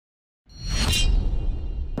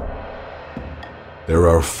There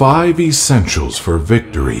are 5 essentials for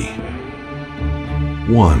victory.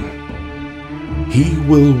 1. He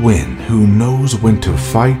will win who knows when to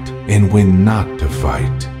fight and when not to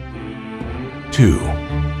fight. 2.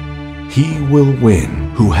 He will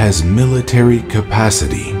win who has military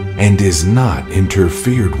capacity and is not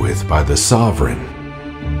interfered with by the sovereign.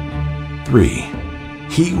 3.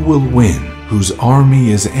 He will win whose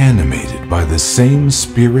army is animated by the same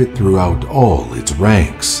spirit throughout all its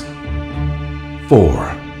ranks.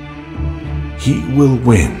 4. He will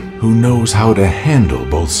win who knows how to handle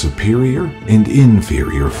both superior and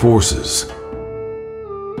inferior forces.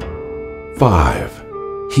 5.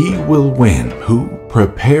 He will win who,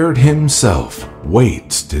 prepared himself,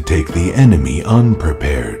 waits to take the enemy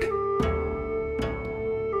unprepared.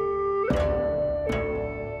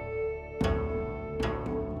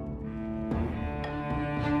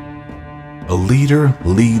 A leader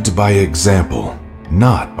leads by example,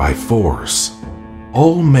 not by force.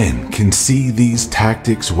 All men can see these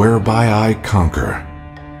tactics whereby I conquer.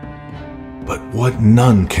 But what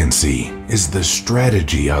none can see is the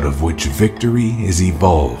strategy out of which victory is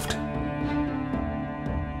evolved.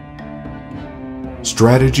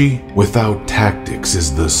 Strategy without tactics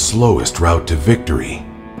is the slowest route to victory.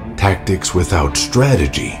 Tactics without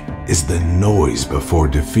strategy is the noise before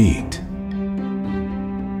defeat.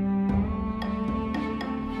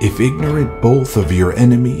 If ignorant both of your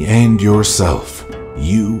enemy and yourself,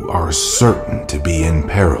 you are certain to be in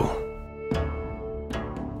peril.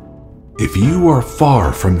 If you are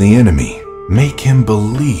far from the enemy, make him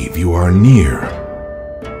believe you are near.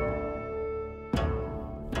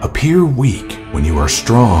 Appear weak when you are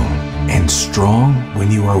strong, and strong when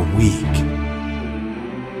you are weak.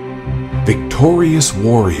 Victorious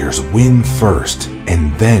warriors win first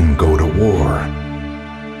and then go to war,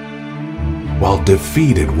 while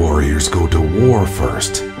defeated warriors go to war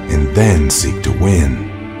first and then seek to win.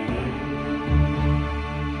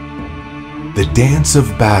 The dance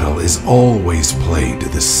of battle is always played to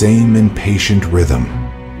the same impatient rhythm.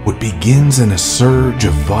 What begins in a surge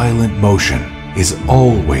of violent motion is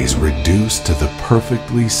always reduced to the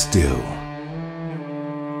perfectly still.